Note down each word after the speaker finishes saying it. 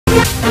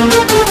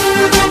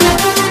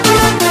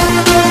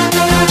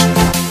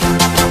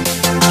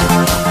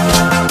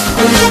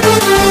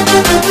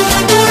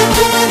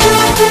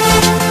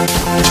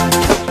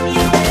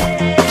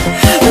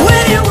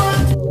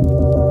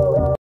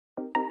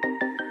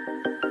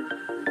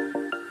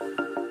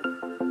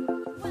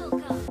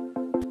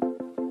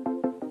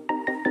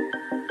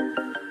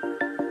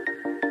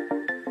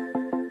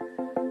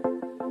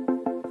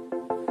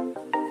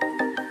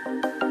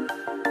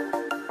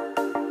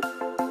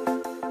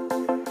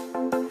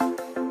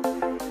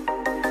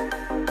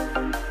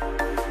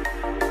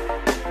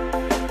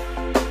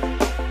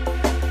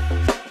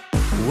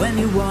When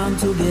you want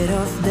to get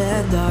off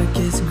the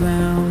darkest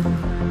ground,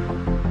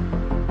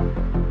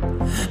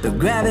 but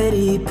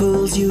gravity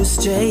pulls you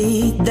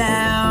straight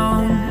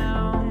down.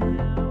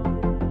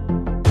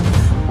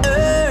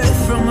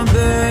 Earth from a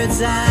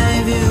bird's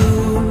eye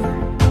view.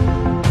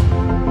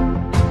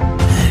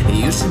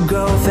 You should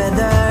grow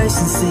feathers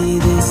and see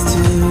this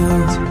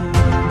too.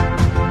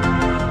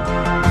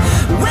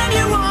 When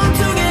you want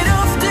to get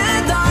off the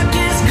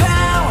darkest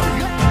ground,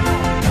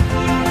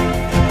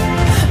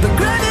 but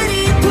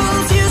gravity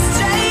pulls you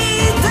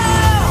straight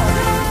down.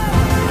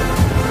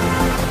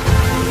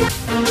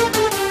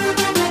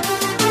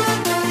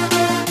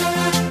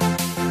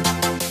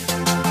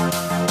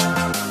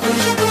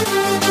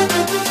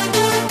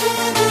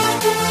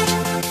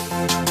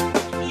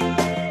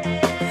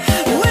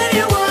 When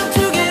you want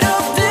to get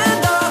off the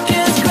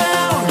darkest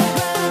ground,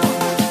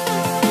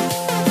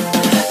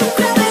 but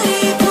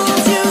gravity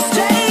pulls you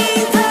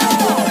straight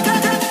down.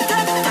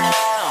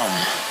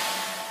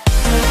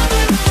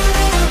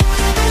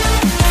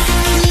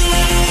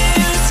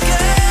 Clear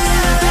sky.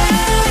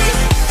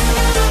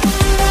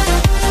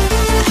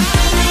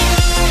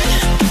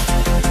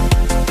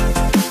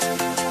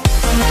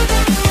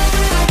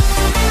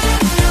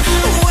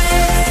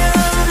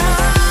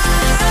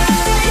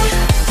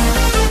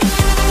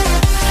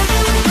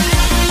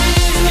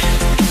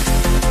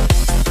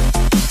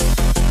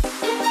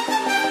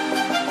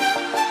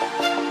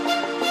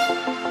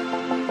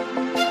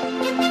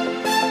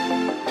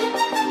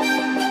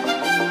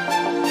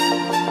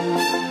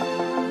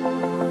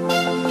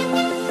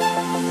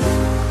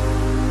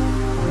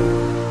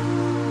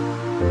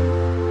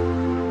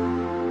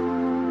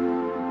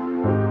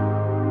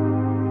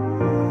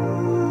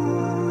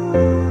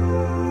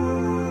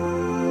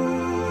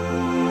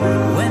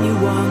 When you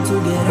want to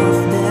get off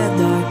the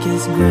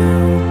darkest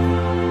ground,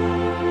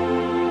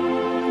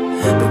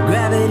 but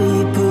gravity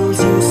pulls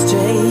you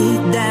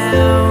straight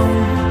down.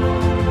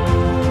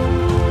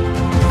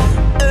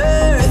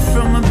 Earth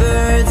from a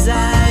bird's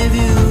eye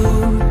view.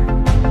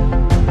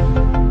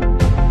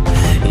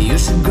 You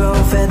should grow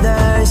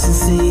feathers and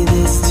see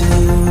this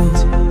too.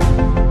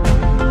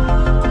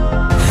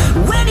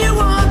 When you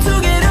want to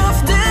get off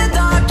the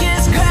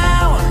darkest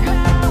ground,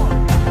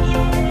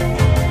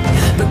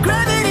 but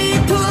gravity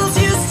pulls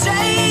you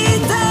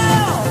straight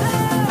down.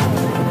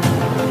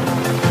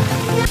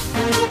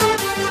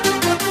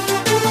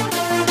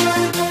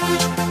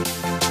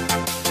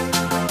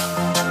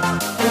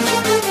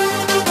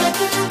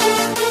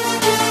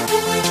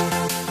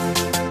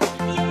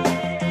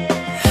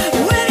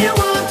 When you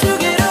want to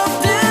get off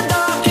the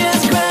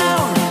darkest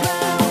ground,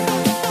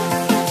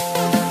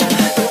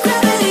 but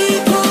gravity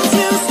pulls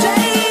you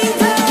straight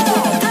down.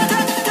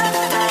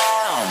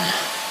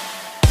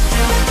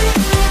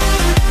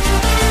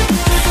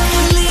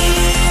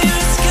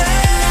 Clear sky.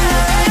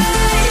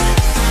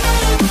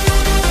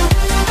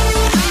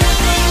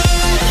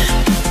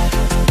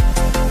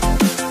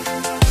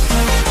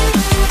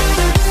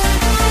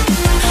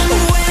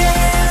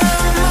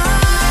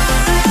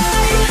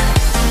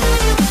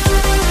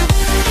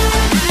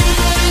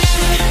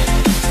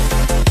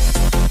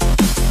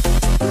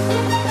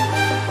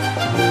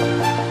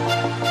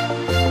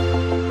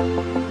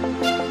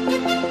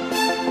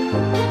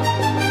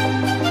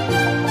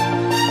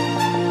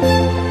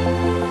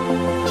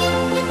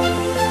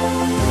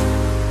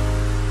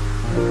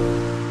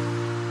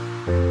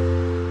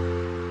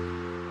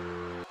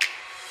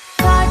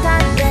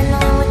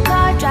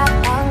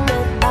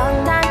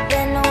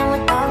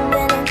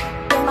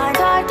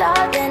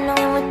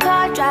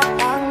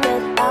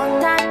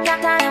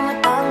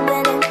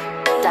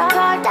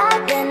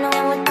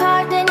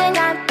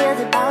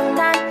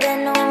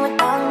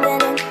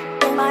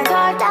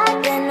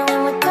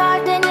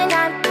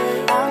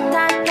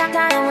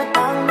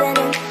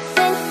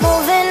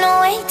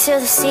 To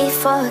the sea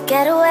for a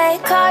getaway,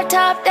 car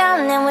top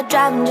down and we're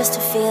driving just to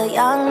feel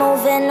young.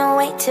 Moving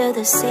away to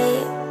the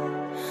sea,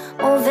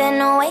 moving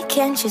away,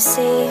 can't you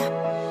see?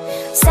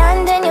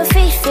 Sand in your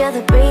feet, feel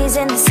the breeze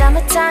in the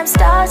summertime.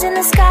 Stars in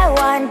the sky,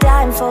 one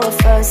dime for the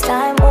first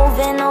time.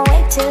 Moving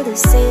away to the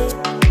sea,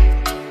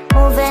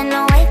 moving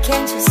away,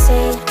 can't you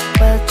see?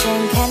 We'll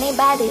drink honey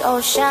by the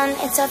ocean,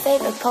 it's our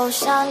favorite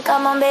potion.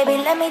 Come on baby,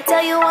 let me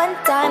tell you one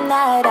time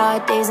that our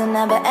days will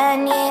never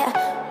end, yeah.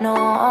 No,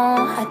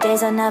 our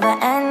days will never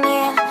end,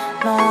 yeah.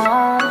 No.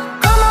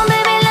 Come on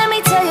baby, let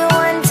me tell you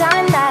one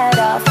time that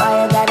our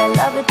fire got a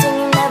love it till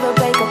you never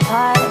break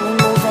apart. And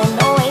we're moving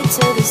away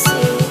to the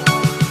sea,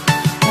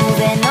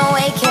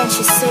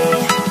 you see?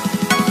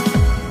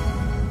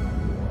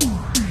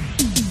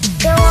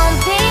 There won't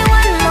be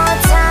one more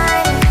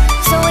time,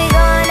 so we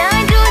gonna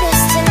do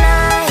this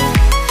tonight.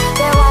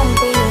 There won't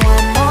be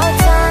one more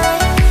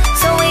time,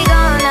 so we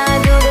gonna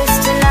do this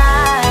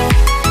tonight.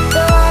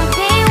 There won't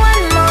be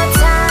one more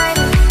time,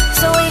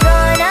 so we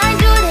gonna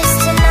do this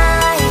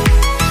tonight.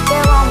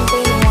 There won't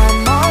be one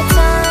more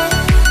time,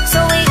 so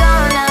we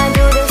gonna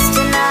do this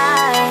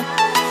tonight.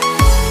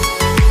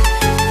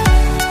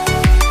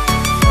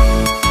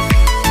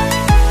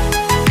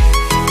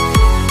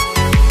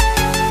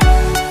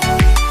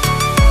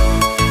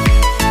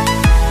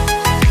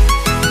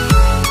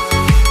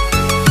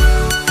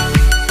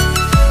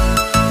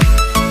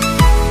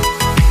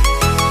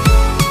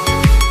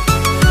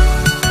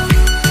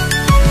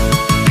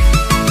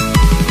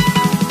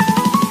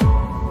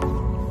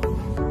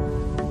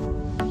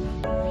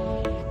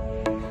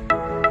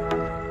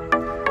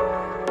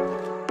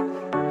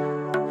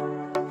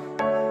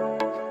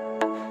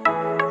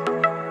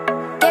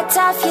 Get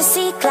off your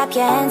seat, clap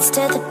your hands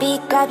to the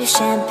beat, grab your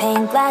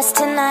champagne glass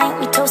tonight.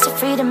 We toast to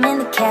freedom in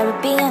the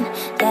Caribbean,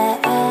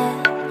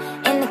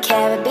 yeah, in the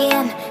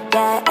Caribbean,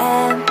 yeah.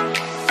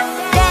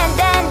 Dance,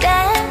 dance,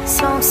 dance,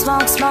 smoke,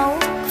 smoke,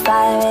 smoke,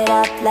 fire it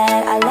up,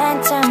 let our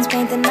lanterns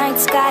paint the night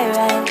sky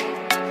red.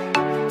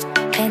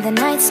 Paint the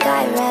night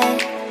sky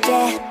red,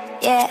 yeah,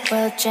 yeah.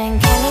 We'll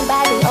drink honey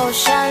by the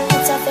ocean,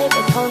 it's our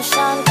favorite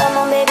potion. Come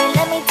on baby,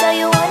 let me tell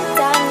you one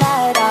time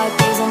that our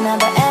days will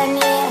never end,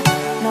 yeah.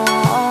 No,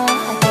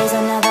 our days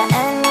will never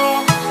end,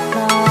 yeah.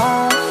 No.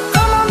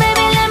 Come on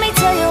baby, let me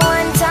tell you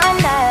one time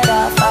that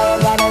our fire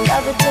gotta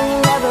love it till you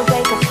never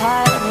break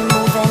apart. We're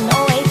moving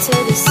away to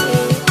the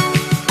sea,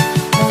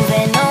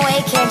 moving away,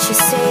 can't you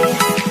see?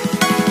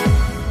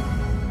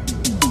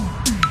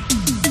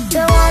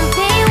 There won't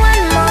be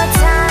one more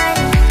time,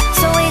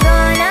 so we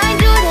gonna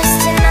do this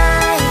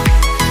tonight.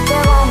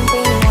 There won't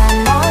be one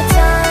more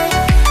time,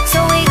 so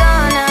we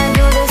gonna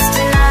do this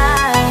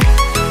tonight.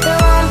 There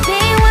won't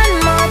be one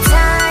more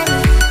time,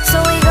 so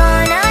we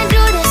gonna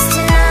do this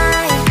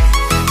tonight.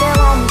 There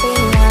won't be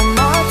one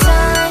more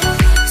time,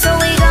 so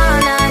we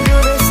gonna do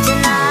this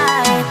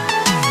tonight.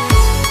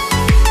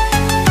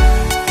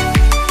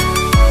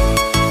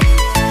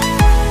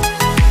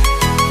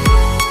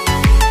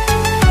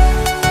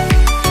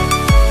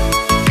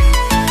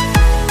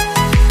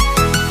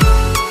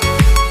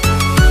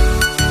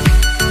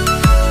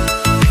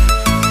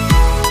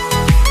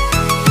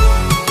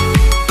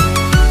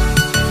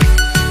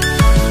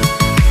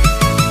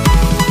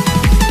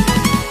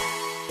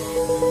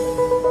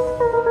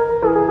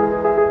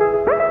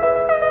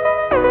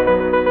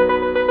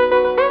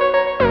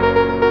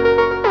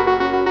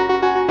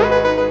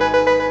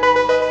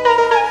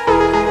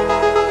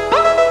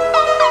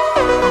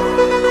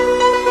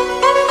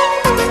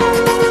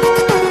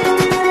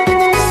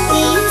 We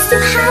used to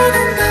hide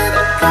under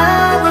the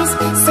covers,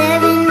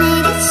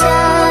 serenade each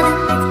other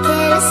with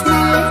careless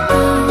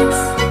melodies.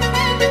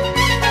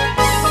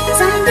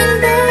 Something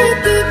buried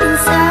deep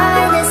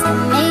inside us, the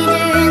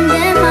major and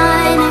the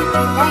minor,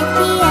 like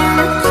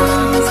piano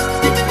keys.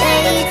 You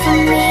played for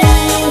me.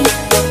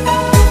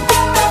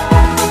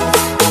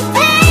 You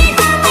played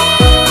for me.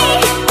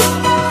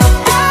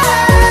 Oh,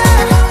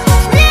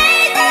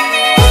 played for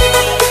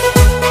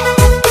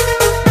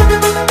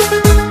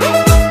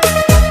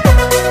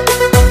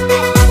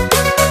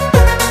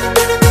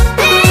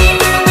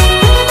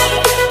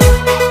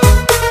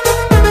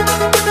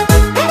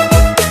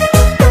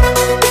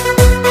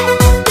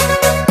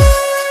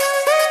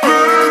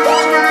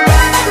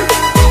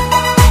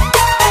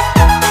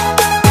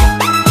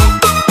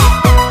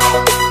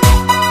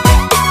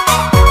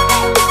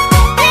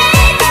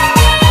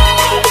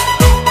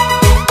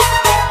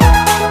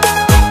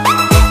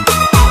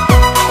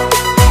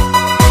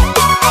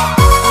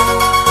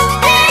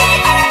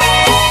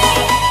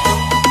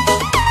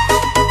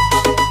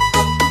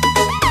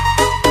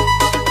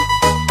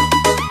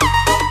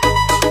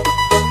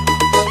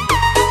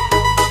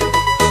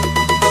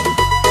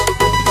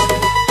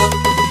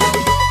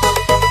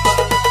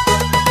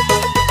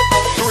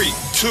Three,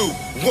 two,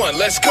 one,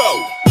 let's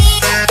go.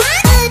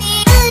 me.